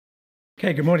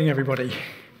Okay, good morning, everybody.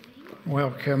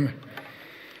 Welcome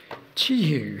to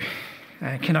you.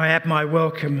 Can I add my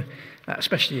welcome,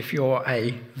 especially if you're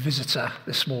a visitor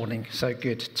this morning. So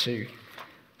good to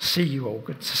see you all.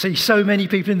 Good to see so many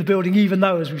people in the building, even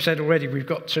though, as we've said already, we've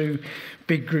got two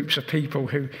big groups of people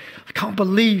who I can't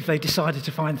believe they decided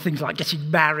to find things like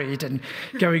getting married and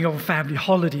going on family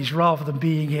holidays rather than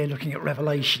being here looking at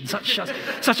Revelation.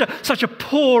 Such a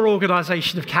poor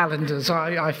organisation of calendars,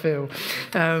 I feel.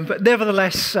 But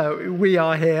nevertheless, we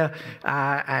are here,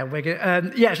 and we're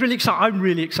going. It's really exciting. I'm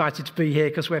really excited to be here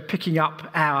because we're picking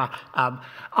up our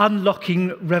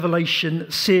Unlocking Revelation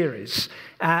series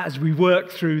as we work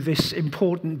through this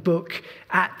important book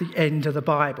at the end of the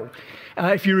Bible.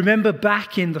 If you remember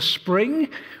back in the spring,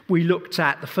 we looked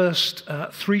at the first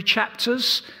three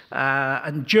chapters,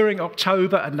 and during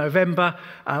October and November,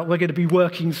 we're going to be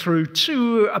working through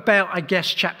to about, I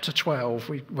guess, chapter 12.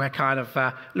 We're kind of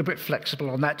a little bit flexible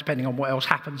on that, depending on what else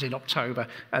happens in October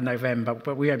and November,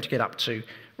 but we aim to get up to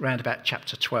around about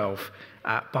chapter 12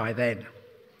 by then.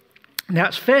 Now,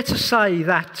 it's fair to say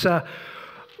that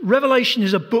Revelation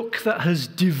is a book that has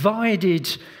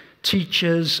divided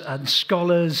teachers and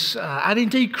scholars and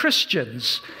indeed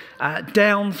Christians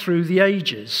down through the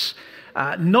ages.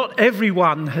 Not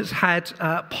everyone has had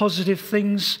positive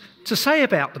things to say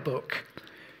about the book.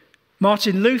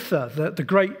 Martin Luther, the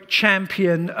great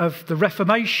champion of the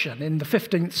Reformation in the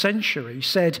 15th century,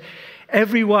 said,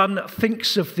 "Everyone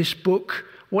thinks of this book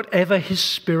whatever his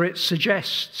spirit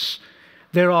suggests.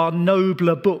 There are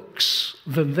nobler books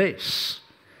than this."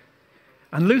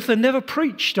 And Luther never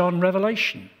preached on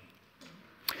Revelation.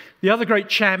 The other great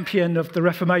champion of the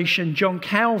Reformation, John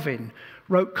Calvin,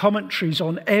 wrote commentaries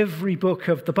on every book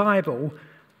of the Bible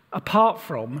apart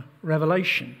from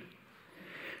Revelation.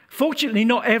 Fortunately,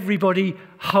 not everybody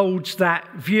holds that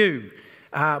view.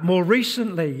 More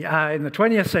recently, in the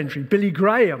 20th century, Billy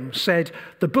Graham said,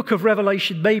 "The book of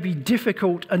Revelation may be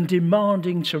difficult and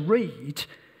demanding to read,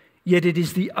 yet it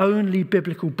is the only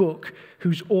biblical book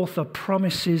whose author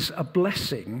promises a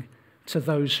blessing to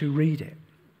those who read it."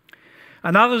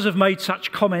 And others have made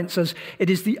such comments as, "It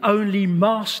is the only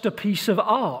masterpiece of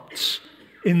art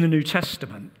in the New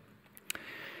Testament."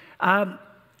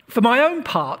 For my own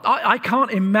part, I can't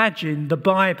imagine the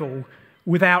Bible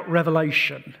without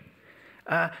Revelation.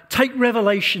 Take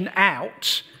Revelation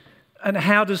out, and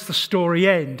how does the story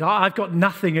end? I've got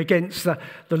nothing against the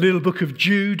little book of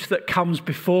Jude that comes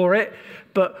before it,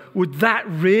 but would that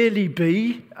really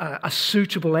be a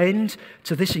suitable end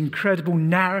to this incredible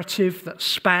narrative that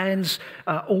spans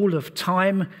all of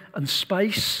time and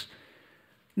space?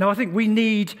 No, I think we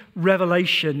need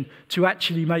Revelation to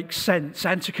actually make sense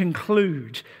and to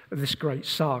conclude this great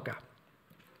saga.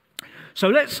 So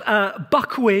let's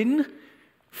buckle in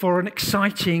for an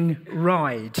exciting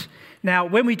ride. Now,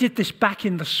 when we did this back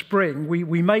in the spring,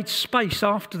 we made space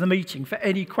after the meeting for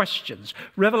any questions.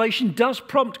 Revelation does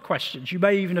prompt questions. You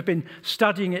may even have been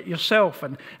studying it yourself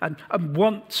and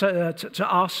want to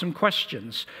ask some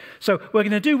questions. So we're going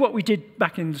to do what we did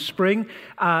back in the spring.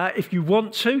 If you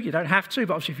want to, you don't have to,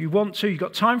 but obviously if you want to, you've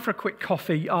got time for a quick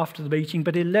coffee after the meeting.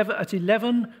 But at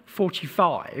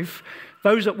 11:45,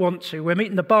 those that want to, we're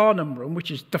meeting the Barnum Room, which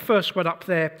is the first one up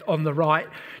there on the right,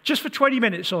 just for 20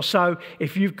 minutes or so.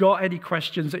 If you've got any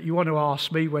questions that you want to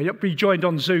ask me, we'll be joined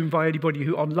on Zoom by anybody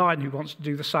online who wants to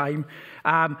do the same.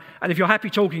 And if you're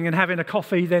happy talking and having a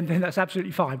coffee, then that's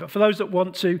absolutely fine. But for those that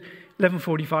want to,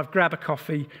 11:45, grab a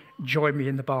coffee, join me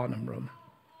in the Barnum Room.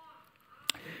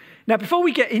 Now, before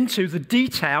we get into the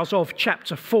details of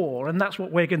chapter 4, and that's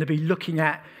what we're going to be looking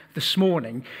at this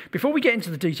morning, before we get into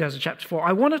the details of chapter 4,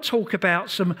 I want to talk about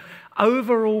some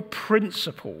overall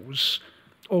principles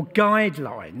or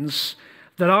guidelines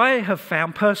that I have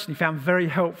personally found very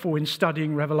helpful in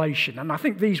studying Revelation. And I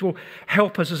think these will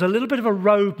help us as a little bit of a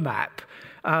roadmap,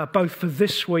 both for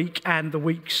this week and the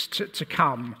weeks to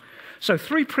come. So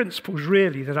 3 principles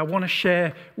really that I want to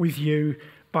share with you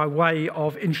by way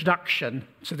of introduction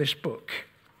to this book.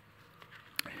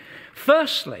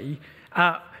 Firstly,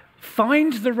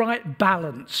 find the right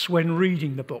balance when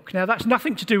reading the book. Now, that's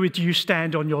nothing to do with do you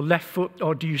stand on your left foot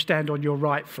or do you stand on your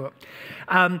right foot.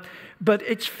 But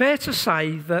it's fair to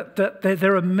say that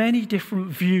there are many different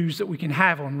views that we can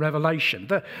have on Revelation.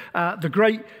 The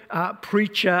great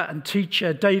preacher and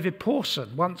teacher David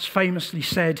Pawson once famously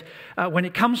said, when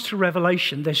it comes to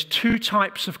Revelation, there's 2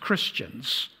 types of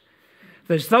Christians.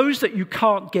 There's those that you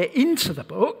can't get into the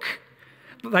book,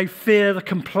 but they fear the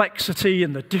complexity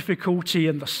and the difficulty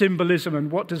and the symbolism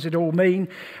and what does it all mean.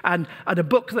 And a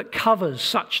book that covers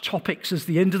such topics as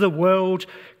the end of the world,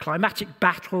 climatic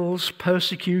battles,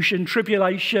 persecution,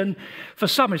 tribulation, for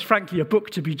some is frankly a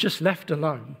book to be just left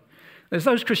alone. There's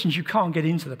those Christians you can't get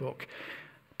into the book.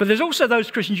 But there's also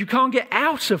those Christians you can't get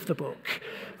out of the book.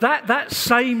 That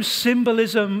same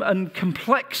symbolism and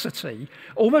complexity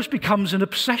almost becomes an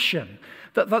obsession,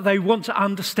 that they want to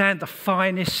understand the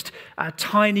finest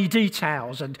tiny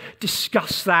details and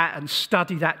discuss that and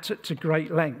study that to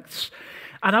great lengths.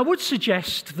 And I would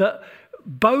suggest that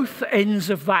both ends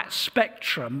of that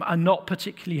spectrum are not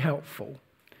particularly helpful.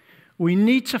 We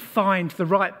need to find the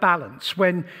right balance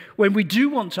when we do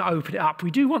want to open it up,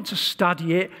 we do want to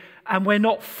study it, and we're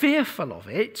not fearful of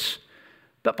it,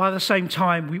 but by the same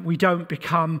time we don't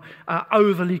become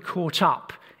overly caught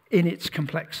up in its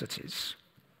complexities.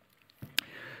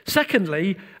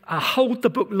 Secondly, hold the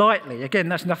book lightly. Again,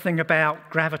 that's nothing about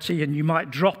gravity and you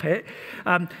might drop it,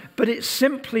 but it's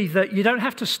simply that you don't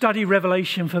have to study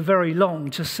Revelation for very long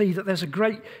to see that there's a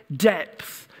great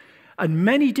depth, and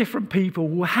many different people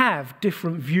will have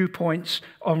different viewpoints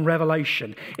on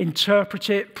Revelation, interpret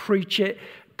it, preach it,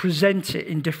 present it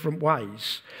in different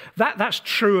ways. That's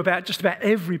true about just about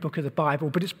every book of the Bible,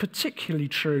 but it's particularly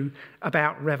true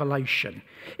about Revelation.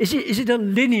 Is it a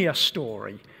linear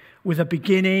story with a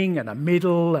beginning and a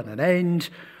middle and an end?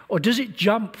 Or does it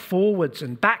jump forwards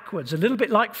and backwards, a little bit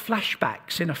like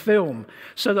flashbacks in a film,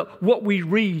 so that what we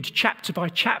read chapter by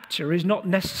chapter is not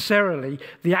necessarily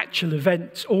the actual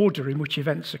events order in which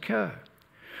events occur?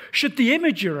 Should the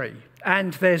imagery,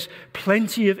 and there's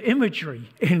plenty of imagery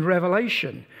in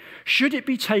Revelation, should it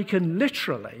be taken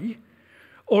literally,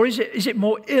 or is it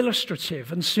more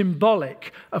illustrative and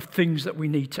symbolic of things that we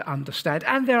need to understand?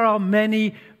 And there are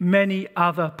many, many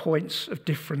other points of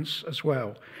difference as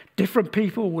well. Different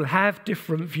people will have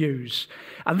different views,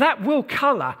 and that will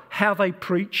colour how they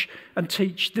preach and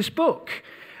teach this book.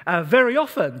 Very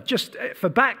often, just for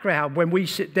background, when we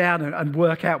sit down and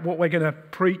work out what we're going to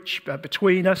preach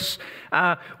between us,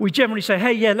 we generally say,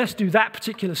 hey, yeah, let's do that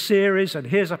particular series, and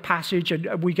here's a passage,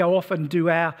 and we go off and do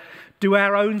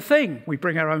our own thing. We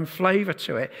bring our own flavour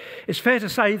to it. It's fair to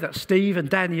say that Steve and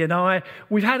Danny and I,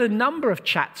 we've had a number of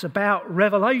chats about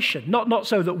Revelation, not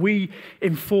so that we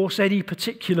enforce any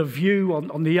particular view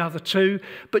on the other two,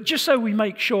 but just so we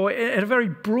make sure at a very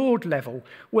broad level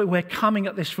we're coming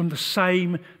at this from the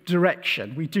same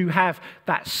direction. We do have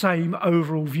that same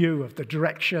overall view of the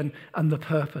direction and the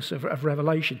purpose of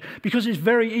Revelation, because it's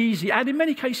very easy, and in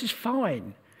many cases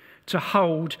fine, to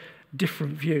hold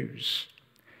different views.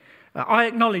 I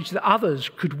acknowledge that others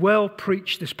could well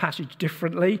preach this passage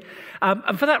differently.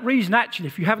 And for that reason, actually,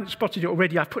 if you haven't spotted it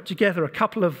already, I've put together a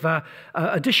couple of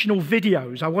additional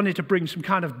videos. I wanted to bring some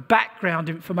kind of background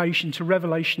information to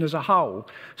Revelation as a whole,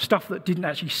 stuff that didn't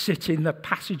actually sit in the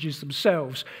passages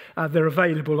themselves. They're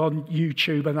available on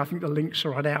YouTube, and I think the links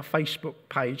are on our Facebook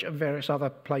page and various other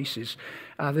places.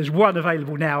 There's one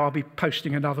available now. I'll be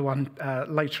posting another one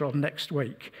later on next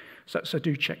week. So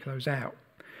do check those out.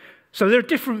 So there are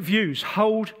different views.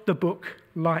 Hold the book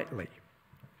lightly.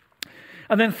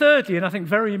 And then thirdly, and I think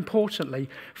very importantly,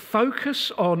 focus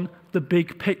on the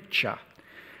big picture.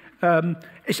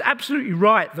 It's absolutely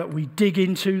right that we dig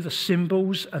into the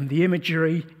symbols and the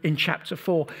imagery in chapter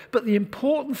 4. But the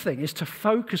important thing is to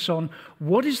focus on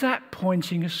what is that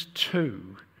pointing us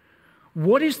to?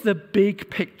 What is the big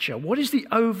picture? What is the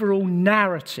overall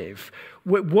narrative?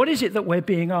 What is it that we're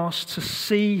being asked to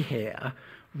see here,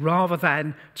 rather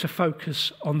than to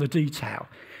focus on the detail?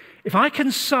 If I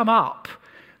can sum up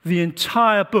the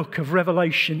entire book of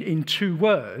Revelation in 2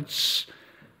 words,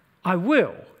 I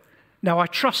will. Now, I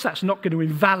trust that's not going to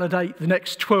invalidate the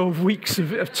next 12 weeks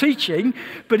of teaching,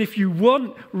 but if you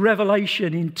want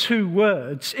Revelation in 2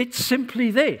 words, it's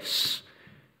simply this: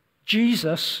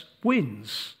 Jesus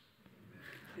wins.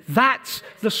 That's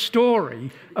the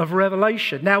story of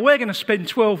Revelation. Now, we're going to spend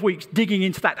 12 weeks digging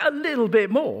into that a little bit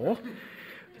more,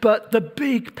 but the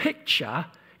big picture,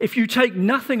 if you take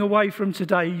nothing away from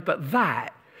today but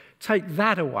that, take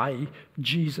that away,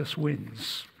 Jesus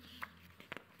wins.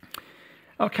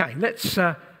 Okay,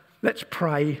 let's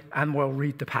pray and we'll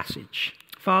read the passage.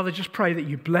 Father, just pray that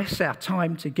you bless our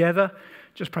time together.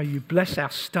 Just pray you bless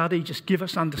our study. Just give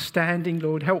us understanding,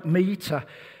 Lord. Help me to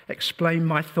explain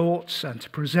my thoughts and to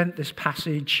present this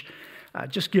passage.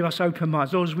 Just give us open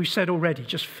minds. Lord, as we said already,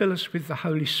 just fill us with the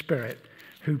Holy Spirit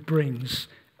who brings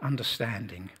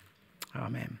understanding.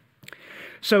 Amen.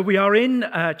 So we are in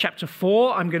chapter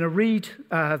 4. I'm going to read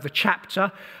the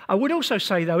chapter. I would also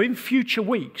say, though, in future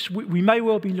weeks, we may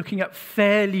well be looking at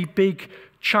fairly big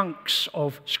chunks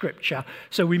of Scripture.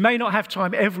 So we may not have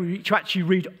time every week to actually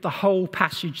read the whole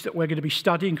passage that we're going to be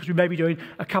studying, because we may be doing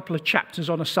a couple of chapters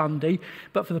on a Sunday.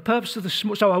 But for the purpose of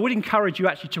so I would encourage you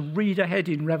actually to read ahead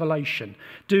in Revelation.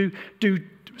 Do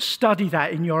study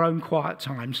that in your own quiet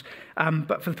times.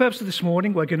 But for the purpose of this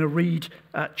morning, we're going to read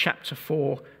chapter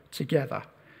 4 together.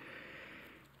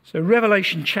 So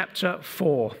Revelation chapter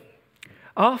 4.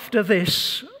 After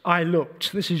this, I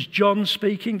looked. This is John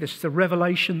speaking. This is the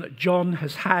revelation that John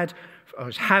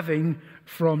was having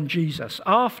from Jesus.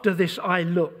 After this, I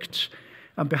looked,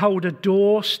 and behold, a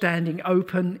door standing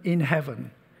open in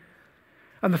heaven.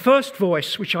 And the first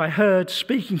voice which I heard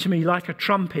speaking to me like a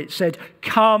trumpet said,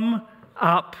 "Come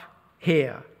up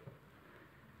here,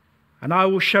 and I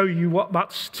will show you what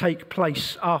must take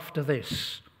place after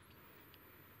this."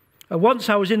 Once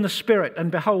I was in the Spirit, and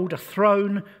behold, a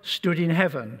throne stood in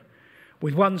heaven,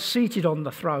 with one seated on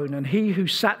the throne, and he who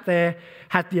sat there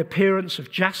had the appearance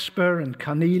of jasper and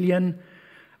carnelian,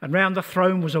 and round the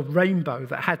throne was a rainbow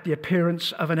that had the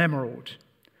appearance of an emerald.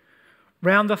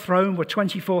 Round the throne were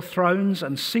 24 thrones,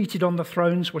 and seated on the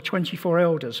thrones were 24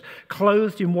 elders,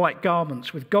 clothed in white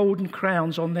garments, with golden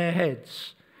crowns on their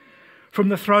heads. From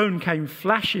the throne came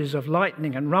flashes of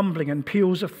lightning and rumbling and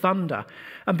peals of thunder,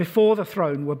 and before the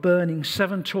throne were burning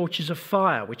 7 torches of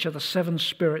fire, which are the 7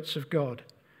 spirits of God.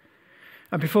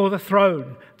 And before the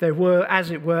throne there were, as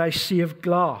it were, a sea of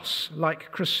glass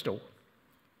like crystal.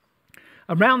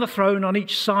 And round the throne, on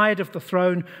each side of the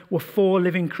throne, were 4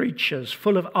 living creatures,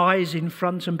 full of eyes in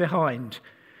front and behind.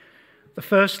 The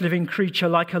first living creature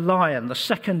like a lion, the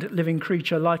second living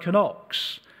creature like an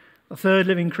ox, the third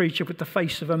living creature with the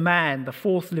face of a man, the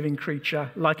fourth living creature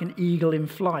like an eagle in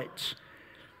flight.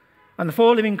 And the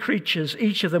 4 living creatures,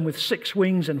 each of them with 6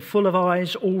 wings and full of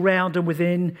eyes all round and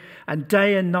within, and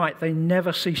day and night they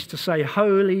never cease to say,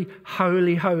 "Holy,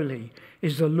 holy, holy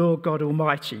is the Lord God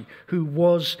Almighty, who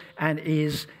was and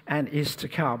is to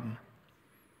come."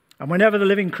 And whenever the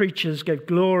living creatures gave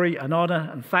glory and honor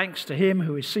and thanks to him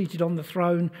who is seated on the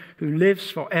throne, who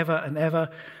lives forever and ever,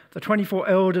 the 24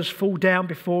 elders fall down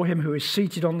before him who is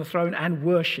seated on the throne and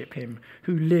worship him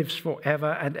who lives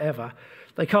forever and ever.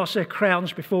 They cast their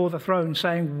crowns before the throne,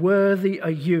 saying, "Worthy are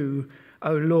you,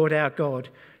 O Lord our God,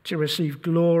 to receive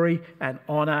glory and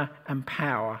honor and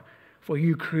power. For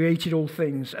you created all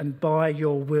things, and by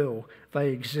your will they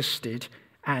existed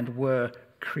and were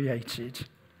created."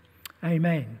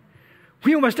 Amen.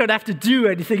 We almost don't have to do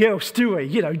anything else, do we?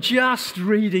 Just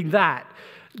reading that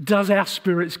does our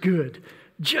spirits good.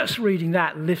 Just reading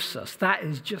that lifts us. That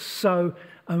is just so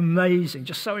amazing,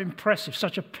 just so impressive,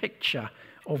 such a picture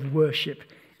of worship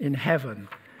in heaven.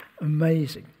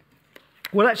 Amazing.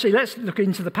 Well, actually, let's look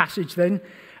into the passage then.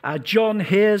 John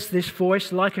hears this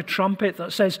voice like a trumpet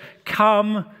that says,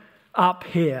 "Come up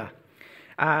here."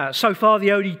 So far,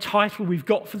 the only title we've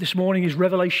got for this morning is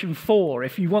Revelation 4.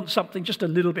 If you want something just a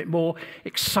little bit more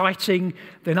exciting,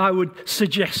 then I would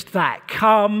suggest that.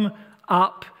 Come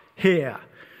up here.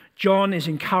 John is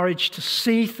encouraged to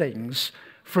see things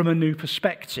from a new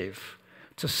perspective,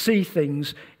 to see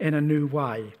things in a new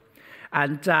way.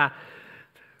 And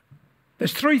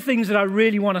there's 3 things that I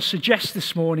really want to suggest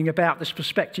this morning about this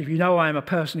perspective. I am a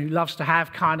person who loves to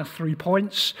have kind of 3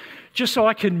 points. Just so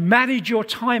I can manage your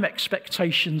time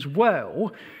expectations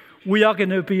well, we are going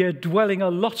to be dwelling a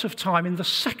lot of time in the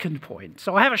second point.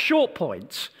 So I have a short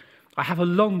point, I have a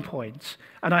long point,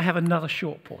 and I have another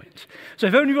short point. So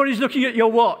if anybody's looking at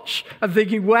your watch and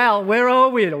thinking, well, where are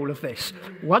we in all of this?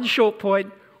 1 short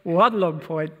point, 1 long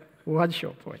point, 1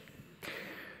 short point.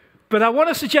 But I want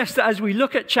to suggest that as we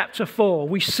look at chapter 4,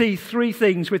 we see 3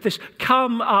 things with this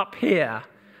 "come up here,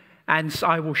 and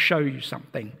I will show you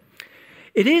something."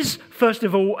 It is, first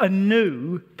of all, a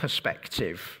new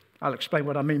perspective. I'll explain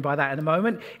what I mean by that in a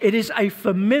moment. It is a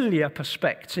familiar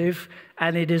perspective,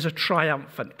 and it is a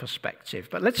triumphant perspective.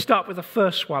 But let's start with the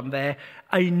first one there,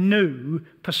 a new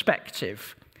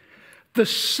perspective. The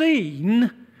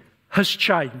scene has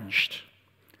changed.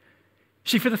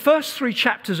 See, for the first 3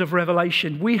 chapters of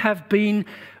Revelation, we have been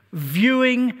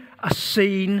viewing a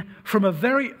scene from a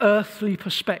very earthly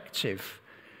perspective.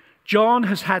 John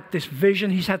has had this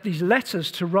vision. He's had these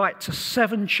letters to write to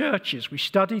 7 churches. We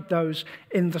studied those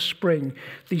in the spring.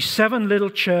 These 7 little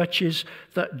churches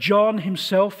that John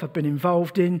himself had been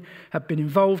involved in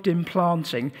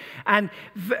planting. And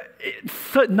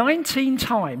 19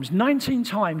 times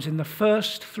in the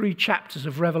first 3 chapters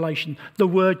of Revelation, the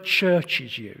word church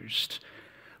is used.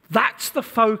 That's the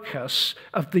focus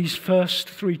of these first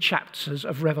 3 chapters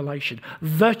of Revelation,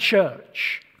 the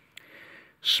church.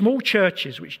 Small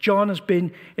churches which John has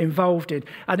been involved in.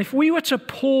 And if we were to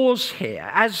pause here,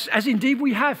 as indeed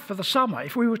we have for the summer,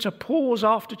 if we were to pause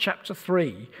after chapter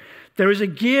 3, there is a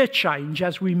gear change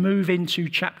as we move into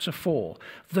chapter 4.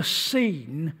 The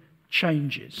scene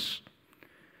changes.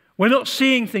 We're not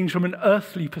seeing things from an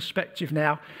earthly perspective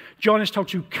now. John is told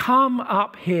to come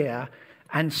up here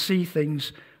and see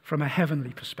things from a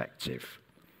heavenly perspective.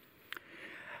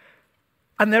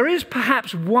 And there is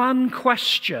perhaps one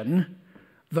question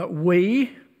that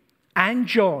we and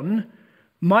John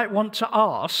might want to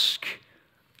ask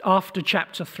after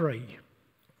chapter 3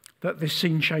 that this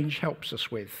scene change helps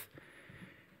us with.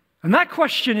 And that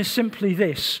question is simply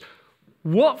this: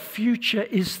 what future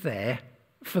is there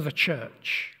for the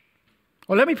church?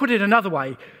 Or let me put it another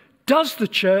way: does the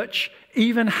church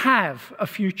even have a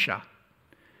future?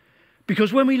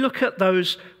 Because when we look at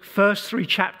those first 3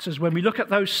 chapters, when we look at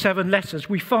those 7 letters,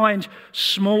 we find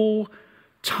small,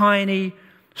 tiny,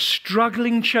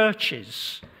 struggling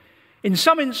churches. In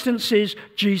some instances,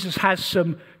 Jesus has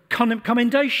some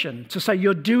commendation to say,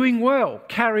 you're doing well,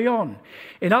 carry on.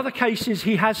 In other cases,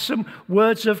 he has some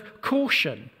words of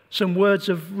caution, some words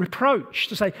of reproach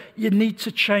to say, you need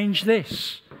to change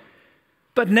this.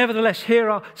 But nevertheless, here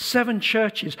are 7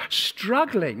 churches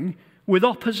struggling with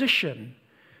opposition,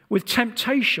 with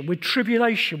temptation, with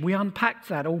tribulation. We unpacked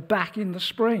that all back in the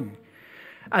spring.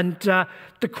 And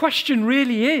the question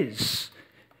really is,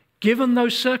 given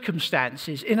those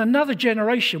circumstances, in another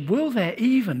generation, will there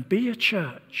even be a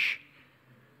church?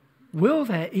 Will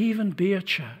there even be a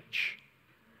church?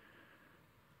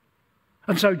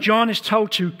 And so John is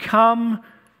told to come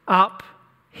up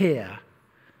here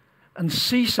and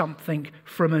see something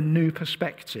from a new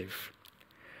perspective.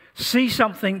 See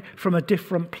something from a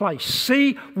different place.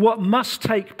 See what must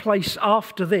take place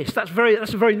after this. That's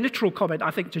a very literal comment,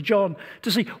 I think, to John,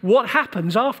 to see what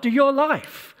happens after your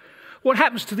life. What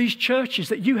happens to these churches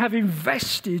that you have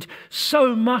invested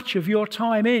so much of your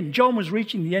time in? John was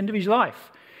reaching the end of his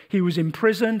life. He was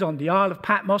imprisoned on the Isle of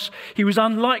Patmos. He was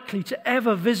unlikely to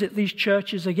ever visit these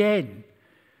churches again.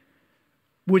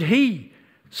 Would he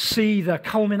see the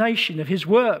culmination of his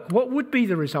work? What would be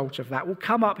the result of that? Well,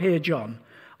 come up here, John.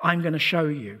 I'm going to show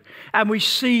you. And we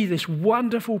see this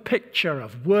wonderful picture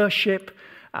of worship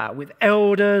with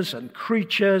elders and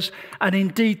creatures, and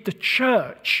indeed the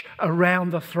church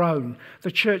around the throne.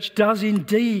 The church does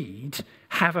indeed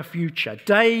have a future.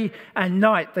 Day and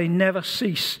night they never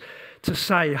cease to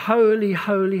say, holy,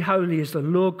 holy, holy is the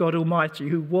Lord God Almighty,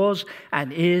 who was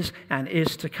and is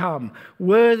to come.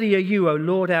 Worthy are you, O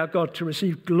Lord our God, to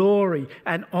receive glory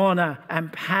and honor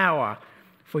and power,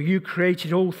 for you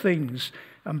created all things,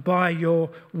 and by your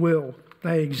will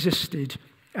they existed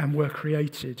and were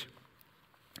created.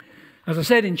 As I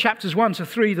said, in chapters 1 to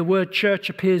 3, the word church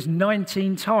appears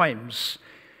 19 times.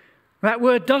 That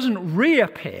word doesn't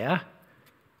reappear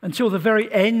until the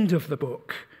very end of the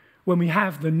book, when we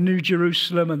have the new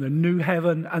Jerusalem and the new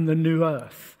heaven and the new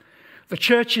earth. The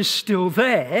church is still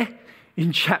there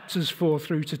in chapters 4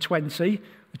 through to 20.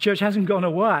 The church hasn't gone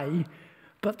away,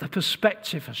 but the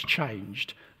perspective has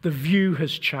changed. The view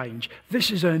has changed.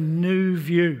 This is a new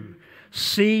view.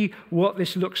 See what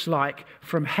this looks like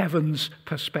from heaven's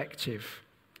perspective.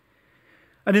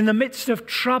 And in the midst of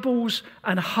troubles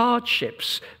and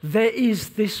hardships, there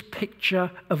is this picture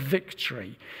of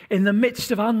victory. In the midst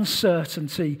of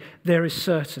uncertainty, there is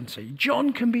certainty.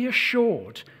 John can be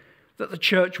assured that the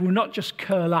church will not just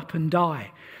curl up and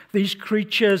die. These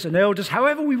creatures and elders,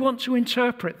 however we want to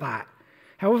interpret that,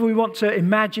 however we want to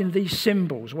imagine these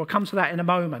symbols, we'll come to that in a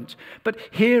moment. But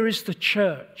here is the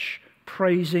church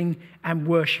praising and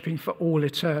worshipping for all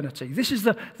eternity. This is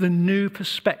the new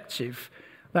perspective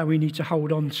that we need to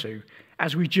hold on to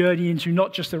as we journey into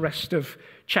not just the rest of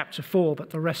chapter 4, but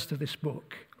the rest of this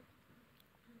book.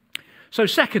 So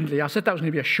secondly, I said that was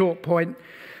going to be a short point.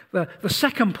 The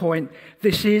second point,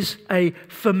 this is a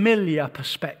familiar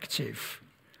perspective.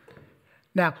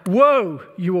 Now, whoa,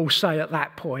 you all say at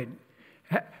that point.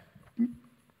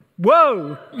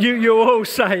 Whoa, you all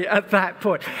say at that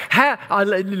point. A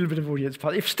little bit of audience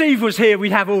participation. If Steve was here,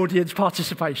 we'd have audience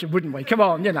participation, wouldn't we? Come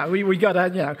on, we got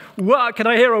to, whoa, can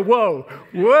I hear a whoa?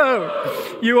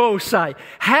 Whoa, you all say.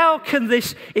 How can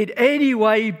this in any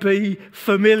way be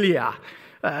familiar?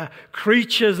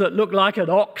 Creatures that look like an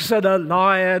ox and a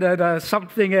lion and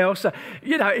something else.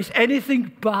 It's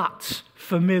anything but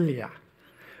familiar.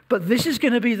 But this is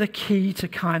going to be the key to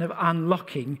kind of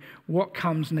unlocking what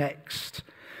comes next.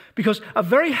 Because a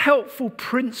very helpful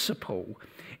principle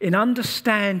in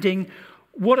understanding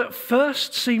what at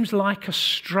first seems like a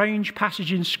strange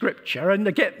passage in Scripture, and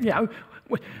again,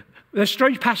 There's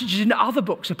strange passages in other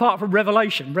books apart from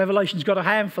Revelation. Revelation's got a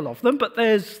handful of them, but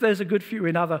there's a good few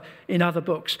in other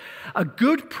books. A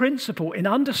good principle in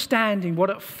understanding what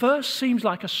at first seems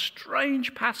like a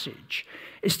strange passage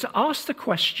is to ask the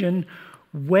question,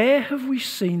 where have we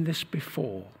seen this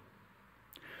before?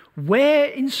 Where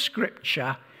in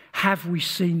Scripture have we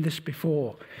seen this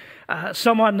before?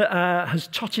 Someone has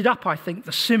totted up, I think,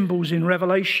 the symbols in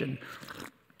Revelation.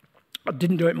 I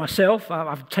didn't do it myself.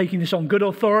 I've taken this on good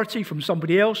authority from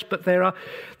somebody else, but there are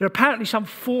apparently some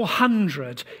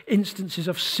 400 instances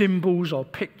of symbols or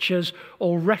pictures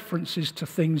or references to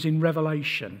things in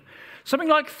Revelation. Something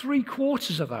like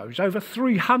 3/4 of those, over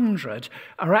 300,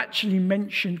 are actually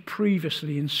mentioned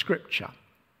previously in Scripture.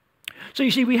 So you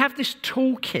see, we have this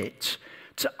toolkit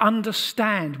to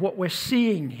understand what we're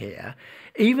seeing here,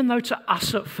 even though to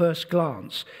us at first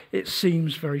glance it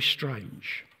seems very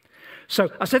strange. So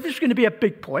I said this was going to be a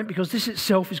big point because this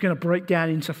itself is going to break down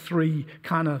into 3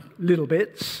 kind of little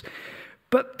bits.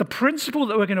 But the principle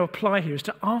that we're going to apply here is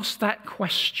to ask that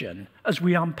question as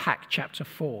we unpack chapter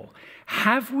 4.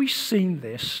 Have we seen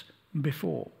this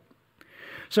before?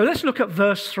 So let's look at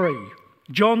verse 3.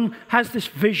 John has this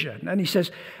vision and he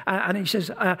says,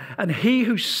 and he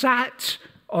who sat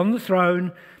on the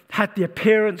throne had the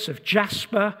appearance of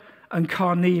jasper and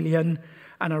carnelian,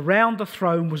 and around the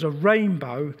throne was a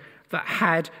rainbow that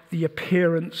had the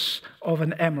appearance of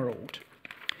an emerald.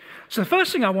 So the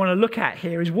first thing I want to look at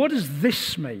here is, what does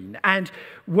this mean? And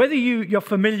whether you're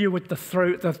familiar with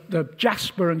the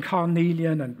jasper and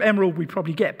carnelian and emerald we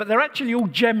probably get, but they're actually all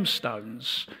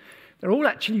gemstones. They're all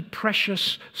actually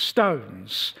precious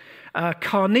stones.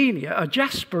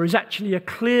 Jasper is actually a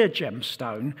clear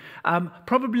gemstone,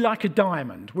 probably like a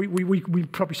diamond. We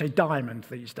probably say diamond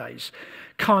these days.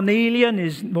 Carnelian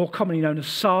is more commonly known as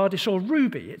sardis or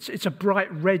ruby. It's a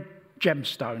bright red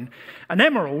gemstone. An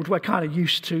emerald we're kind of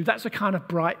used to, that's a kind of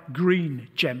bright green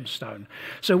gemstone.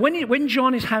 So when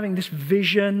John is having this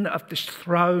vision of this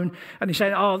throne, and he's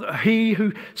saying, he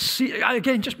who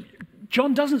again,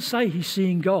 John doesn't say he's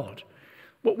seeing God.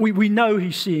 Well, we know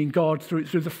he's seeing God through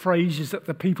the phrases that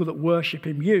the people that worship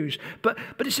him use. But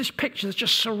it's this picture that's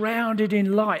just surrounded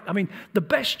in light. I mean, the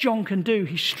best John can do,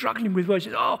 he's struggling with words.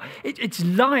 It's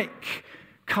like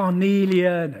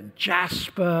carnelian and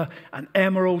jasper and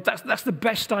emerald. That's the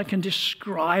best I can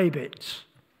describe it.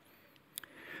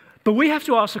 But we have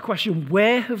to ask the question,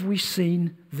 where have we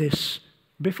seen this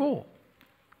before?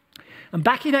 And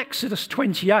back in Exodus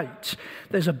 28,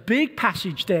 there's a big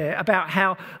passage there about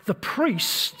how the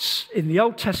priests in the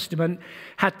Old Testament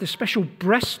had this special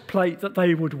breastplate that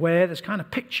they would wear. There's kind of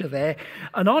picture there.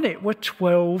 And on it were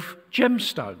 12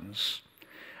 gemstones.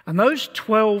 And those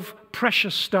 12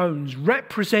 precious stones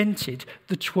represented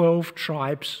the 12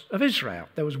 tribes of Israel.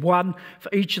 There was one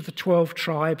for each of the 12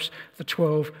 tribes, the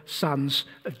 12 sons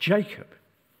of Jacob.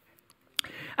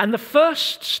 And the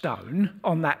first stone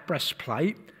on that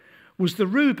breastplate was the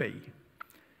ruby.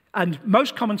 And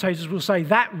most commentators will say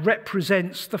that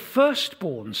represents the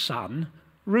firstborn son,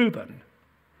 Reuben.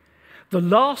 The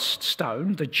last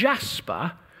stone, the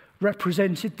jasper,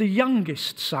 represented the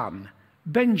youngest son,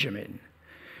 Benjamin.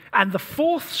 And the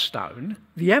fourth stone,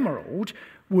 the emerald,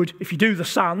 would, if you do the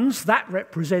sons, that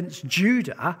represents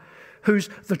Judah, who's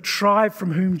the tribe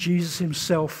from whom Jesus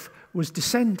himself was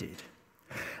descended.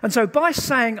 And so by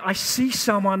saying, I see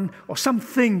someone or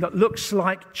something that looks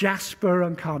like jasper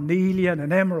and carnelian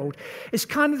and emerald, it's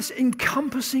kind of this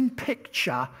encompassing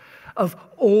picture of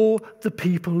all the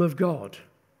people of God.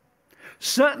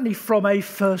 Certainly from a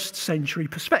first century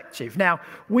perspective. Now,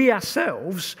 we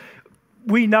ourselves,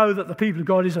 we know that the people of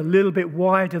God is a little bit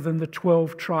wider than the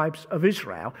 12 tribes of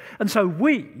Israel. And so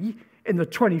we, in the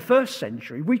 21st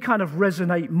century, we kind of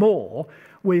resonate more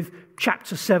with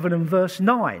chapter 7 and verse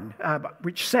 9,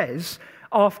 which says,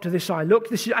 after this I looked.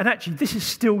 This is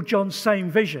still John's same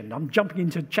vision. I'm jumping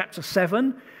into chapter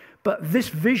 7, but this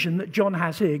vision that John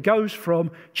has here goes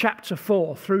from chapter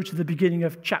 4 through to the beginning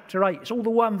of chapter 8. It's all the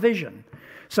one vision.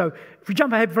 So if we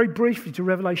jump ahead very briefly to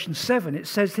Revelation 7, it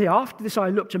says here, after this I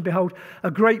looked, and behold,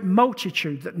 a great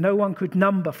multitude that no one could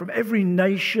number, from every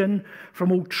nation,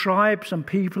 from all tribes and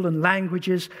people and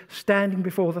languages, standing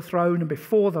before the throne and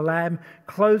before the Lamb,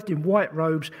 clothed in white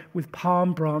robes with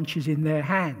palm branches in their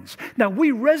hands. Now,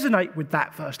 we resonate with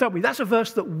that verse, don't we? That's a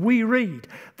verse that we read.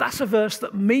 That's a verse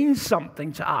that means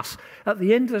something to us. At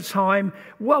the end of the time,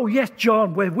 well, yes,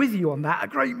 John, we're with you on that. A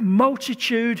great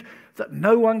multitude that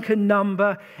no one can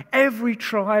number, every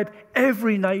tribe,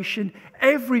 every nation,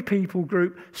 every people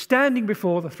group standing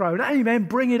before the throne. Amen,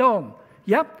 bring it on.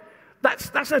 Yep, that's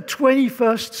a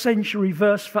 21st century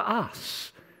verse for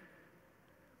us.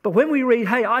 But when we read,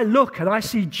 hey, I look and I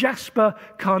see jasper,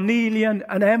 carnelian,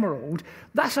 and emerald,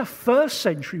 that's a first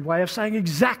century way of saying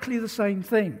exactly the same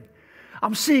thing.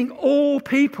 I'm seeing all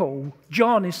people,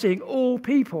 John is seeing all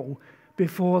people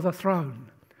before the throne.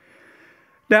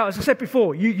 Now, as I said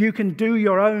before, you can do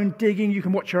your own digging, you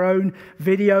can watch your own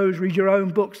videos, read your own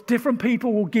books. Different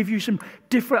people will give you some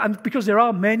different, and because there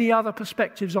are many other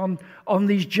perspectives on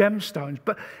these gemstones.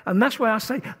 And that's why I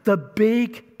say the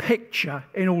big picture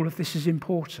in all of this is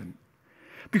important.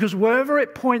 Because wherever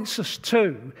it points us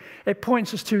to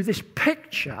this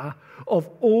picture of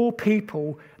all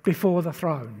people before the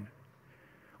throne.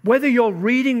 Whether you're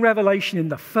reading Revelation in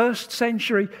the 1st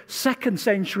century, 2nd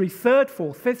century, 3rd,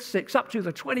 4th, 5th, 6th, up to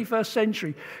the 21st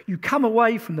century, you come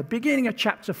away from the beginning of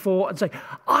chapter 4 and say,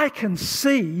 I can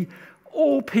see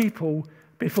all people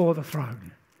before the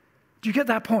throne. Do you get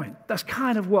that point? That's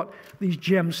kind of what these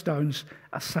gemstones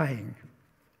are saying.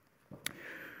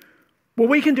 Well,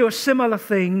 we can do a similar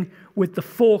thing with the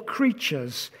 4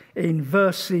 creatures in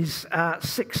verses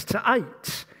 6 to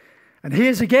 8. And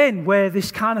here's again where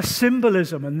this kind of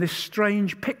symbolism and this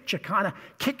strange picture kind of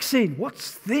kicks in.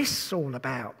 What's this all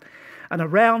about? And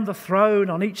around the throne,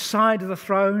 on each side of the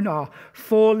throne, are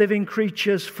 4 living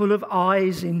creatures full of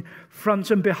eyes in front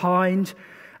and behind.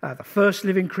 The first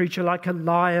living creature like a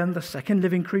lion, the second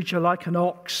living creature like an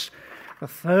ox, the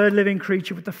third living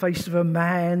creature with the face of a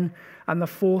man, and the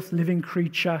 4th living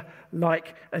creature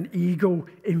like an eagle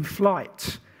in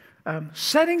flight.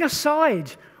 Setting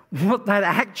aside what that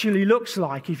actually looks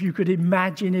like, if you could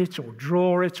imagine it or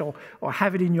draw it or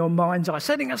have it in your mind's eye,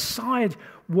 setting aside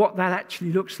what that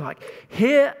actually looks like,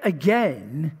 here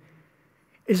again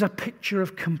is a picture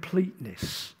of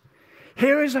completeness.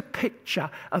 Here is a picture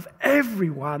of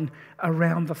everyone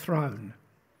around the throne.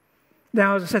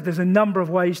 Now, as I said, there's a number of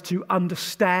ways to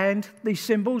understand these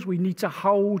symbols. We need to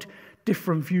hold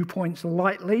different viewpoints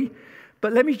lightly.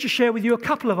 But let me just share with you a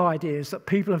couple of ideas that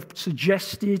people have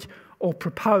suggested or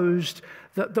proposed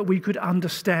that we could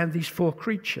understand these 4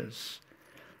 creatures.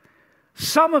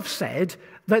 Some have said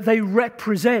that they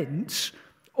represent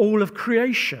all of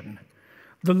creation.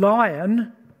 The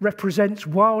lion represents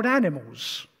wild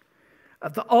animals.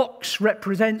 The ox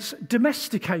represents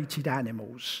domesticated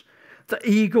animals. The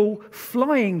eagle,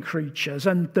 flying creatures,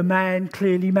 and the man,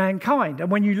 clearly mankind.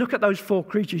 And when you look at those 4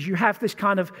 creatures, you have this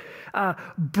kind of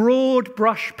broad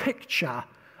brush picture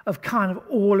of kind of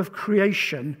all of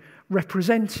creation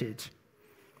represented.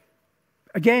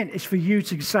 Again, it's for you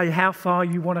to say how far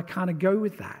you want to kind of go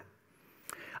with that.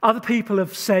 Other people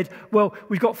have said, well,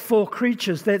 we've got 4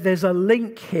 creatures. There's a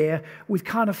link here with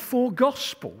kind of 4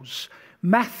 Gospels: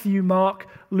 Matthew, Mark,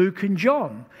 Luke, and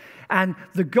John. And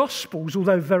the Gospels,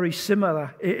 although very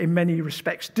similar in many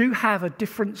respects, do have a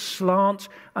different slant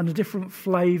and a different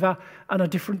flavour and a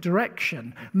different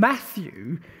direction.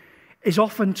 Matthew is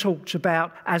often talked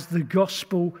about as the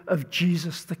gospel of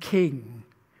Jesus the King.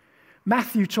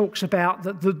 Matthew talks about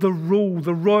the rule,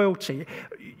 the royalty.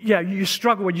 Yeah, you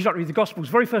struggle when you start to read the Gospels.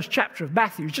 The very first chapter of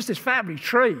Matthew is just this family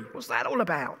tree. What's that all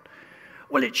about?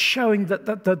 Well, it's showing that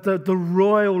the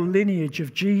royal lineage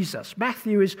of Jesus.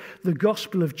 Matthew is the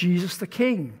gospel of Jesus the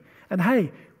King. And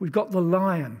hey, we've got the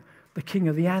lion, the king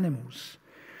of the animals.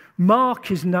 Mark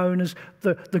is known as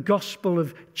the gospel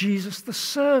of Jesus the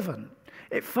servant.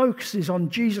 It focuses on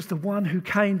Jesus, the one who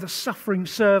came, the suffering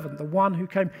servant, the one who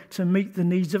came to meet the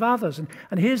needs of others.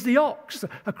 And here's the ox,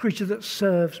 a creature that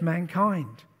serves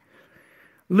mankind.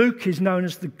 Luke is known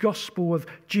as the gospel of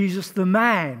Jesus the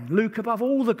man. Luke, above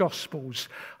all the gospels,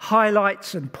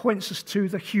 highlights and points us to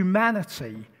the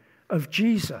humanity of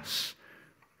Jesus.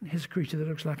 Here's a creature that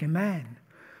looks like a man.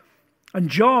 And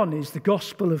John is the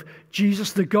gospel of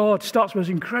Jesus the God. Starts with those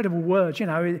incredible words. You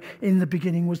know, in the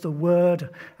beginning was the Word,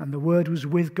 and the Word was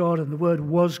with God, and the Word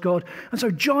was God. And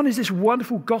so John is this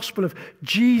wonderful gospel of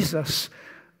Jesus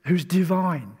who's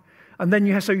divine. And then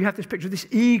you have this picture of this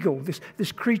eagle,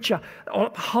 this creature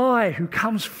up high who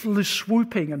comes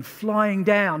swooping and flying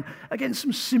down. Again,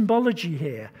 some symbology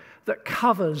here that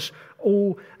covers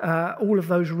all of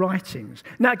those writings.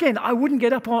 Now, again, I wouldn't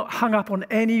get hung up on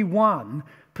any one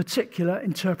particular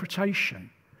interpretation.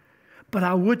 But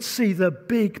I would see the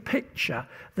big picture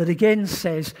that again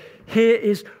says, here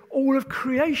is all of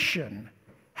creation,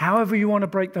 however you want to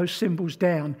break those symbols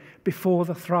down, before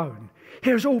the throne.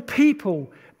 Here's all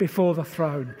people before the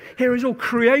throne. Here is all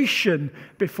creation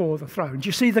before the throne. Do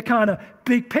you see the kind of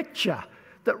big picture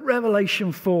that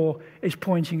Revelation 4 is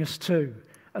pointing us to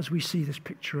as we see this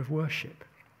picture of worship?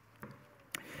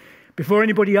 Before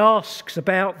anybody asks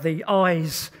about the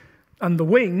eyes and the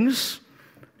wings,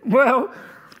 well,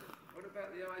 what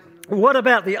about the eyes and What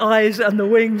about the eyes and the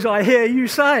wings, I hear you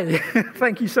say?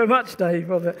 Thank you so much, Dave,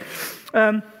 for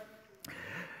that.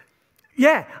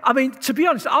 Yeah, I mean, to be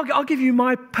honest, I'll give you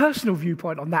my personal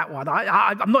viewpoint on that one.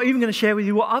 I'm not even going to share with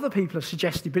you what other people have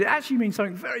suggested, but it actually means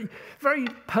something very, very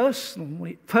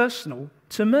personal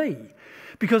to me.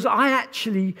 Because I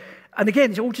actually, and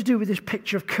again, it's all to do with this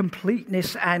picture of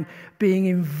completeness and being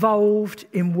involved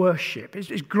in worship.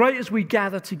 It's great as we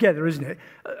gather together, isn't it?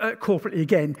 Corporately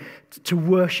again, to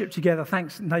worship together.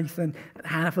 Thanks, Nathan and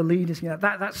Hannah, for leading us.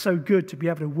 That's so good to be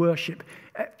able to worship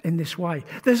in this way.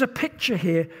 There's a picture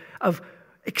here of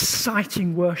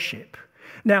exciting worship.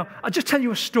 Now, I'll just tell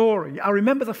you a story. I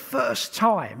remember the first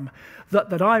time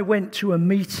that I went to a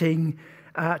meeting,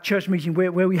 church meeting,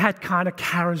 where we had kind of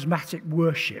charismatic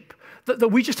worship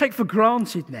that we just take for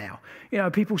granted now. You know,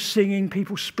 people singing,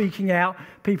 people speaking out,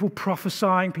 people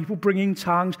prophesying, people bringing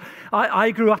tongues.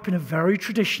 I grew up in a very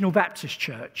traditional Baptist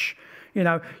church. You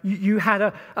know, you had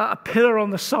a pillar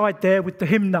on the side there with the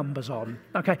hymn numbers on,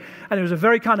 okay? And it was a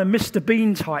very kind of Mr.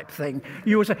 Bean type thing.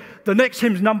 You would say, the next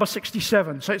hymn's number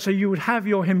 67. So you would have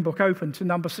your hymn book open to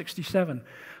number 67.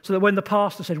 So that when the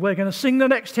pastor said, we're going to sing the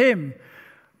next hymn,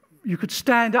 you could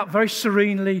stand up very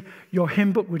serenely. Your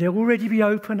hymn book would already be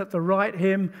open at the right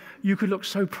hymn. You could look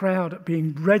so proud at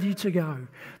being ready to go.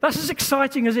 That's as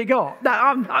exciting as it got.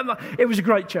 Now, it was a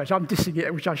great church. I'm dissing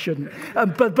it, which I shouldn't.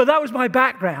 But that was my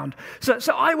background. So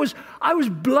I was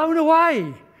blown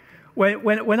away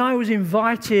when I was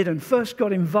invited and first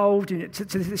got involved in it to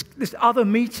this other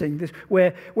meeting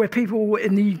where people were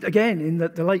in the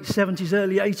late 70s,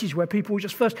 early 80s, where people were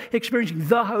just first experiencing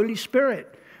the Holy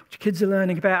Spirit. Kids are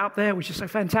learning about up there, which is so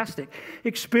fantastic.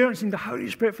 Experiencing the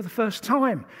Holy Spirit for the first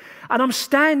time. And I'm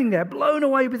standing there, blown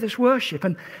away with this worship.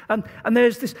 And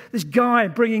there's this guy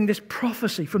bringing this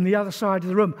prophecy from the other side of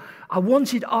the room. I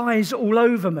wanted eyes all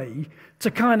over me to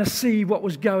kind of see what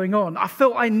was going on. I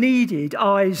felt I needed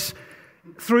eyes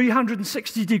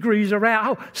 360 degrees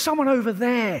around. Oh, someone over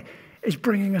there is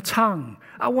bringing a tongue.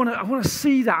 I want to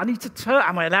see that. I need to turn.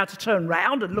 Am I allowed to turn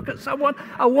round and look at someone?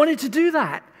 I wanted to do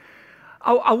that.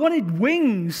 I wanted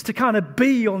wings to kind of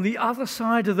be on the other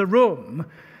side of the room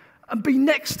and be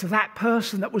next to that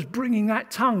person that was bringing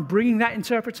that tongue, bringing that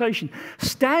interpretation.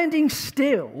 Standing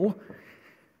still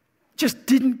just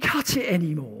didn't cut it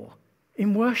anymore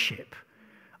in worship.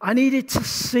 I needed to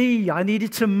see, I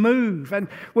needed to move. And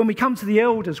when we come to the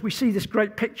elders, we see this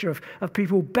great picture of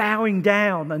people bowing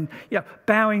down. And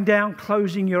bowing down,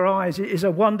 closing your eyes. It is a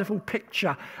wonderful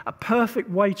picture, a perfect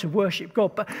way to worship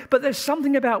God. But there's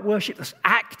something about worship that's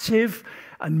active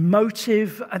and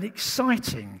motive and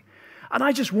exciting. And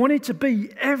I just wanted to be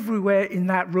everywhere in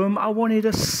that room. I wanted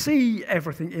to see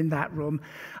everything in that room.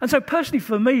 And so personally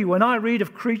for me, when I read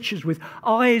of creatures with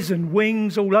eyes and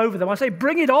wings all over them, I say,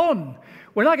 bring it on.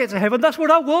 When I get to heaven, that's what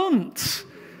I want.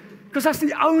 Because that's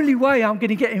the only way I'm going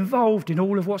to get involved in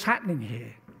all of what's happening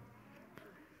here.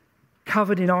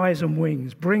 Covered in eyes and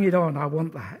wings. Bring it on. I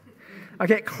want that. I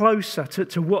get closer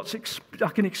to what I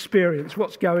can experience,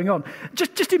 what's going on.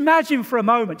 Just imagine for a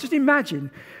moment, just imagine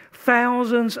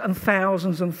thousands and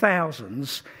thousands and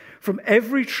thousands from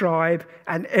every tribe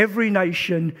and every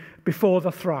nation before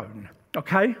the throne.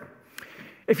 Okay?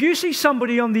 If you see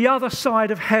somebody on the other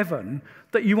side of heaven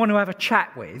that you want to have a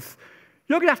chat with,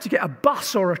 you're going to have to get a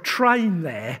bus or a train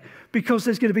there because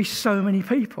there's going to be so many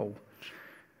people.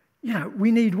 You know,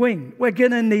 we need wings. We're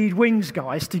going to need wings,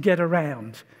 guys, to get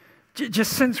around.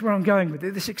 Just sense where I'm going with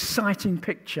it, this exciting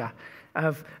picture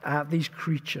of these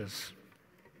creatures.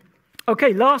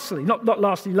 Okay, lastly, not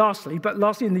lastly, but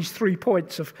lastly in these 3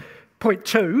 points of point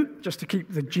 2, just to keep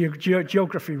the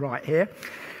geography right here,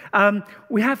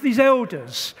 we have these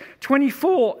elders,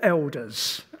 24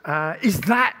 elders. Is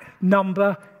that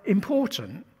number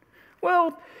important?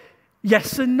 Well,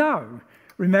 yes and no.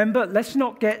 Remember, let's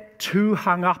not get too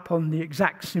hung up on the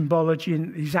exact symbology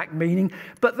and the exact meaning,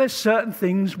 but there's certain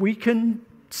things we can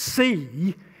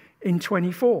see in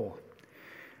 24.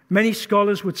 Many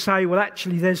scholars would say, well,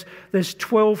 actually, there's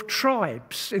 12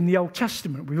 tribes in the Old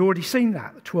Testament. We've already seen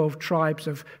that, the 12 tribes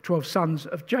of 12 sons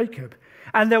of Jacob.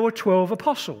 And there were 12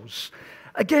 apostles.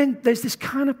 Again, there's this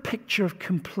kind of picture of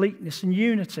completeness and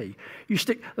unity. You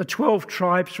stick the 12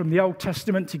 tribes from the Old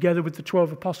Testament together with the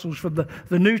 12 apostles from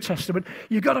the New Testament,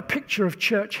 you've got a picture of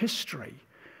church history.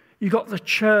 You've got the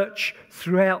church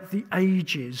throughout the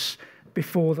ages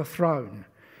before the throne.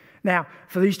 Now,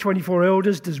 for these 24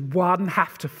 elders, does one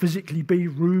have to physically be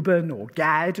Reuben or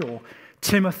Gad or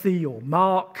Timothy or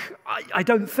Mark? I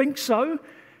don't think so.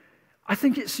 I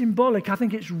think it's symbolic. I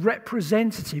think it's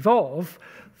representative of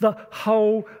the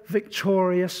whole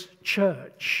victorious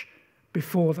church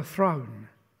before the throne.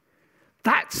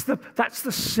 That's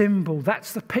the symbol,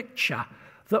 that's the picture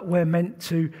that we're meant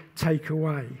to take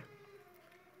away.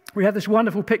 We have this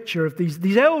wonderful picture of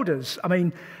these elders. I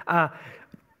mean,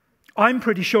 I'm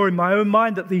pretty sure in my own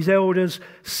mind that these elders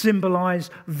symbolize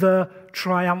the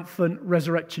triumphant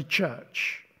resurrected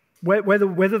church.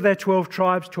 Whether they're 12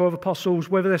 tribes, 12 apostles,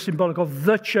 whether they're symbolic of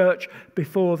the church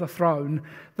before the throne,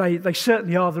 they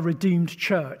certainly are the redeemed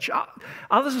church.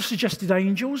 Others have suggested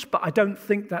angels, but I don't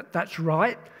think that's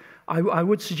right. I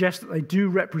would suggest that they do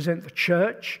represent the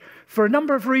church for a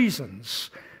number of reasons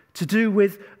to do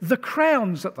with the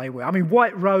crowns that they wear. I mean,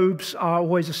 white robes are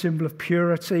always a symbol of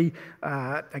purity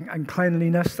and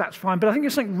cleanliness, that's fine. But I think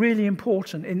there's something really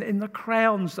important in the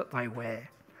crowns that they wear.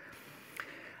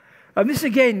 And this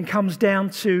again comes down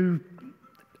to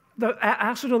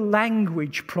our sort of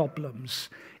language problems,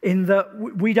 in that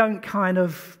we don't kind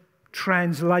of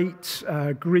translate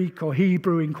Greek or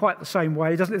Hebrew in quite the same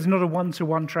way. There's not a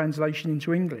one-to-one translation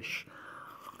into English.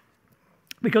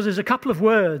 Because there's a couple of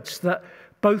words that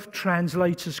both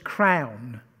translate as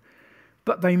crown,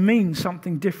 but they mean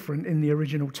something different in the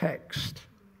original text.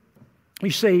 You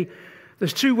see,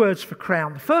 there's two words for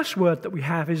crown. The first word that we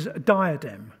have is a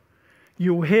diadem.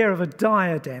 You'll hear of a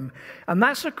diadem, and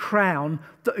that's a crown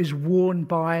that is worn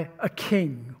by a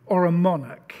king or a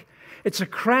monarch. It's a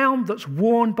crown that's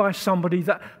worn by somebody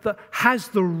that has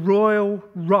the royal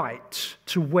right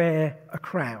to wear a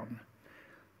crown.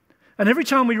 And every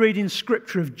time we read in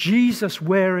Scripture of Jesus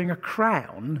wearing a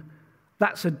crown,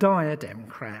 that's a diadem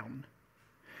crown.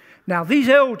 Now, these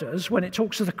elders, when it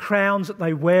talks of the crowns that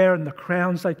they wear and the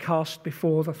crowns they cast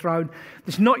before the throne,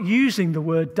 it's not using the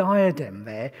word diadem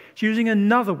there. It's using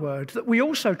another word that we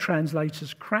also translate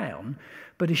as crown,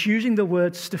 but it's using the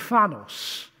word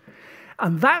Stephanos.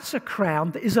 And that's a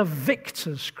crown that is a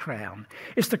victor's crown.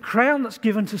 It's the crown that's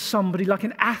given to somebody like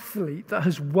an athlete that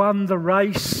has won the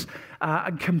race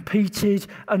and competed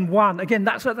and won. Again,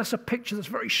 that's a picture that's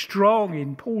very strong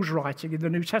in Paul's writing in the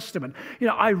New Testament. You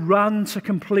know, I run to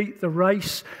complete the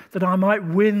race that I might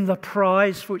win the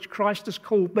prize for which Christ has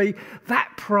called me.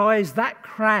 That prize, that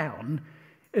crown,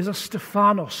 is a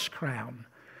Stephanos crown.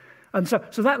 And so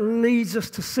that leads us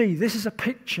to see this is a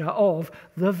picture of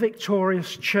the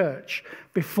victorious church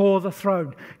before the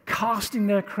throne, casting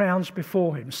their crowns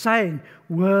before him, saying,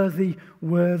 "Worthy,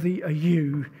 worthy are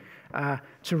you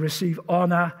to receive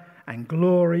honor and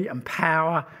glory and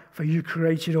power, for you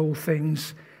created all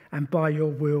things, and by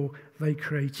your will they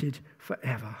created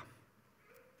forever."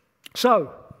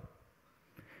 So,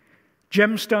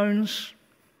 gemstones,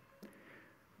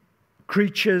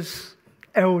 creatures,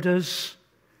 elders,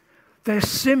 they're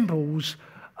symbols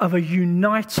of a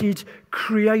united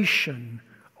creation,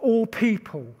 all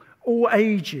people, all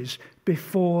ages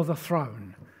before the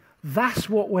throne. That's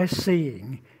what we're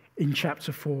seeing in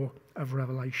chapter 4 of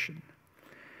Revelation.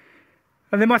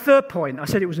 And then my third point, I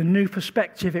said it was a new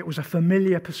perspective, it was a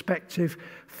familiar perspective.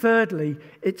 Thirdly,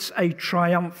 it's a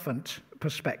triumphant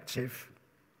perspective.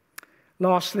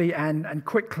 Lastly, and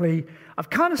quickly, I've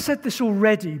kind of said this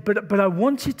already, but I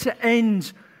wanted to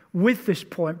end with this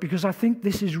point because I think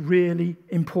this is really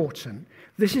important.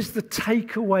 This is the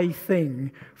takeaway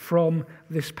thing from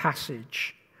this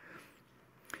passage.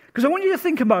 Because I want you to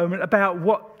think a moment about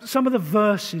what some of the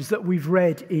verses that we've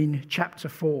read in chapter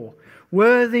 4.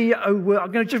 Worthy, oh,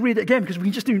 I'm going to just read it again because we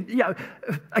can just do,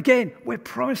 again, we're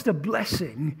promised a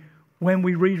blessing when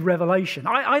we read Revelation.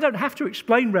 I don't have to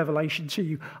explain Revelation to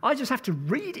you. I just have to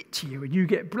read it to you and you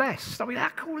get blessed. I mean, how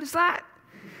cool is that?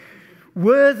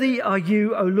 Worthy are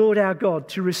you, O Lord our God,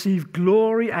 to receive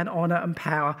glory and honor and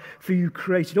power, for you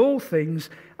created all things,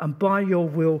 and by your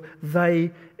will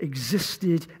they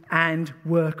existed and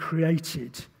were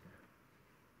created.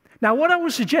 Now, what I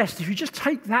would suggest, if you just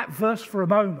take that verse for a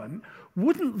moment,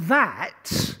 wouldn't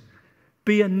that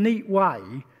be a neat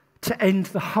way to end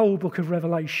the whole book of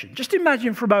Revelation? Just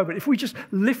imagine for a moment, if we just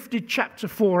lifted chapter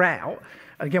 4 out.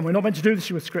 Again, we're not meant to do this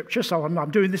with Scripture, so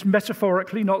I'm doing this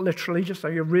metaphorically, not literally, just so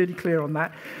you're really clear on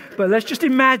that. But let's just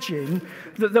imagine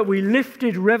that we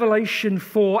lifted Revelation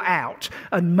 4 out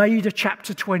and made a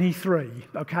chapter 23,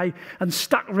 okay, and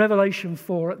stuck Revelation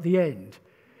 4 at the end.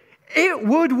 It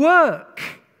would work.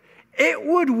 It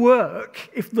would work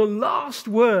if the last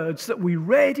words that we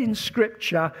read in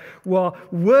Scripture were,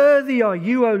 "Worthy are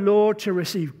you, O Lord, to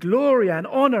receive glory and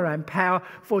honor and power,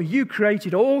 for you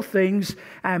created all things,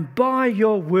 and by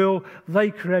your will they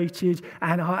created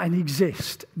and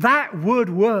exist." That would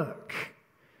work.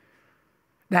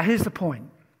 Now, here's the point.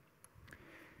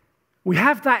 We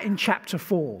have that in chapter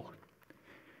 4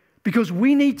 because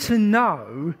we need to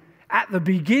know at the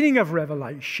beginning of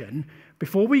Revelation,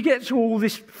 before we get to all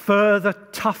this further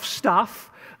tough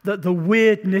stuff the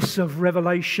weirdness of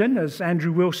Revelation, as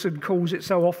Andrew Wilson calls it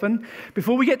so often,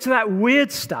 before we get to that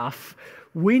weird stuff,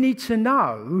 we need to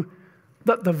know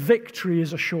that the victory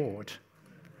is assured.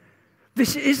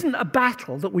 This isn't a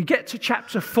battle that we get to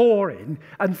chapter 4 in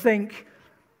and think,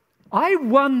 I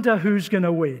wonder who's going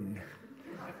to win.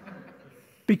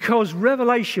 Because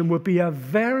Revelation would be a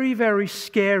very, very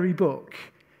scary book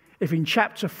if in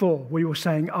chapter 4 we were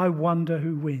saying, I wonder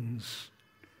who wins.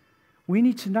 We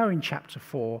need to know in chapter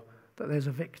 4 that there's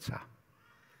a victor.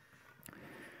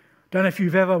 Don't know if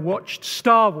you've ever watched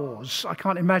Star Wars. I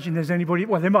can't imagine there's anybody,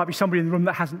 well, there might be somebody in the room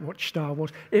that hasn't watched Star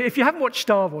Wars. If you haven't watched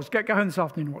Star Wars, go home this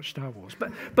afternoon and watch Star Wars.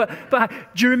 But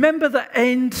do you remember the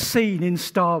end scene in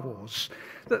Star Wars?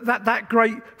 That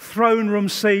great throne room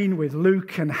scene with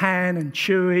Luke and Han and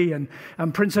Chewie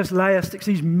and Princess Leia sticks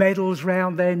these medals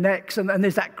round their necks, and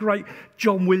there's that great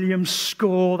John Williams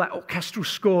score, that orchestral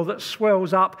score that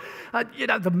swells up,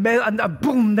 and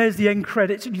boom, there's the end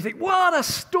credits, and you think, what a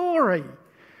story!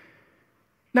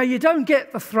 Now, you don't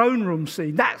get the throne room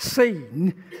scene, that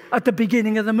scene, at the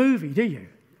beginning of the movie, do you?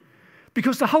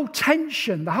 Because the whole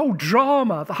tension, the whole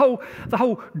drama, the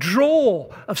whole draw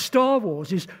of Star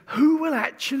Wars is who will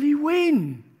actually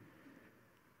win?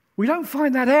 We don't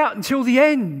find that out until the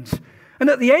end. And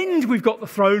at the end, we've got the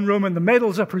throne room and the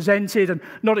medals are presented and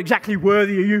not exactly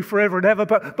worthy of you forever and ever,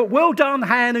 but well done,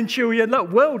 Han and Chewie, and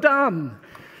look, well done.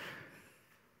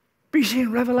 But you see,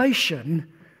 in Revelation,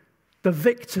 the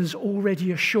victor's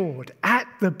already assured at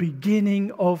the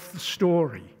beginning of the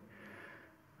story.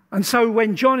 And so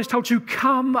when John is told to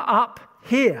come up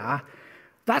here,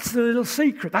 that's the little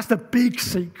secret. That's the big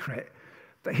secret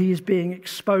that he is being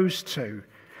exposed to.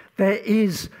 There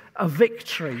is a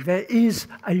victory. There is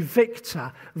a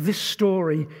victor. This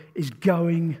story is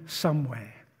going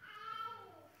somewhere.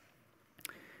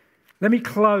 Let me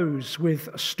close with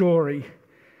a story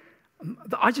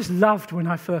that I just loved when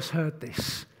I first heard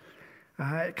this.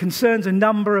 It concerns a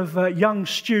number of young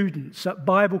students at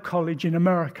Bible College in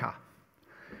America.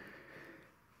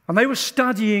 And they were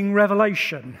studying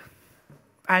Revelation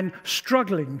and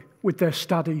struggling with their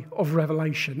study of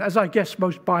Revelation, as I guess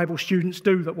most Bible students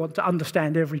do that want to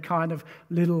understand every kind of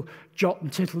little jot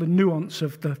and tittle and nuance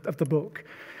of the book.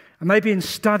 And they'd been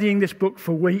studying this book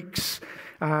for weeks,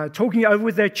 talking it over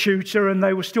with their tutor, and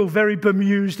they were still very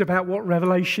bemused about what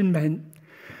Revelation meant.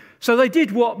 So they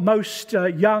did what most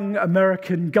young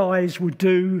American guys would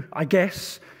do, I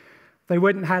guess. They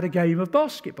went and had a game of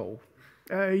basketball.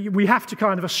 We have to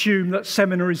kind of assume that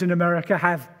seminaries in America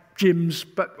have gyms,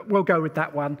 but we'll go with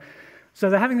that one. So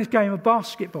they're having this game of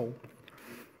basketball.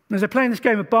 And as they're playing this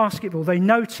game of basketball, they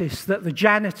notice that the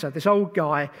janitor, this old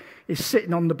guy, is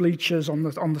sitting on the bleachers, on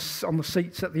the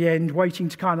seats at the end, waiting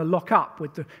to kind of lock up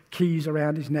with the keys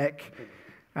around his neck.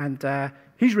 And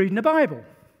he's reading the Bible.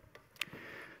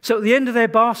 So at the end of their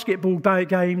basketball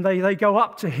game, they go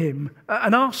up to him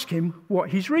and ask him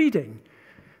what he's reading.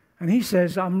 And he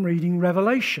says, I'm reading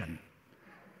Revelation.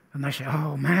 And they say,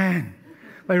 oh man.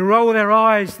 They roll their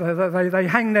eyes, they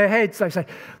hang their heads, they say,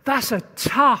 that's a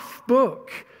tough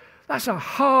book. That's a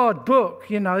hard book.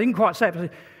 You know, they didn't quite say it,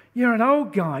 but you're an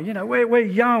old guy. You know, we're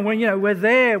young, we're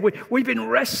there. We've been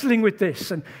wrestling with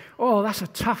this. And, oh, that's a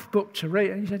tough book to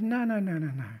read. And he said, no.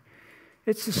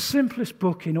 It's the simplest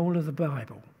book in all of the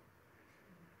Bible.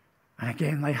 And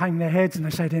again, they hang their heads and they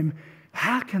say to him,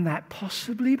 how can that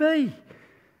possibly be?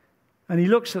 And he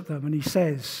looks at them and he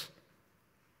says,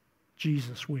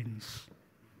 Jesus wins.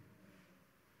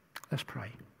 Let's pray.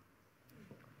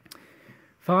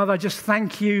 Father, I just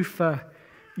thank you for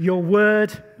your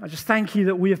word. I just thank you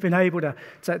that we have been able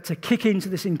to kick into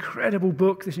this incredible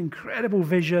book, this incredible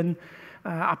vision.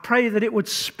 I pray that it would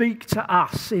speak to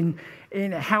us in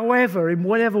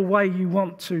whatever way you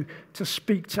want to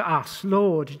speak to us.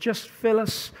 Lord, just fill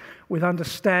us with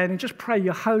understanding. Just pray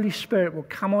your Holy Spirit will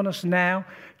come on us now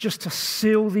just to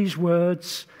seal these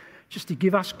words, just to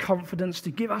give us confidence, to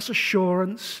give us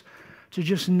assurance, to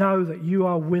just know that you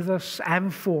are with us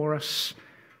and for us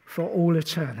for all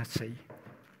eternity.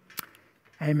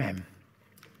 Amen.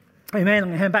 Amen. I'm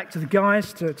going to hand back to the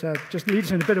guys to just lead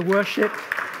us in a bit of worship.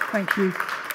 Thank you.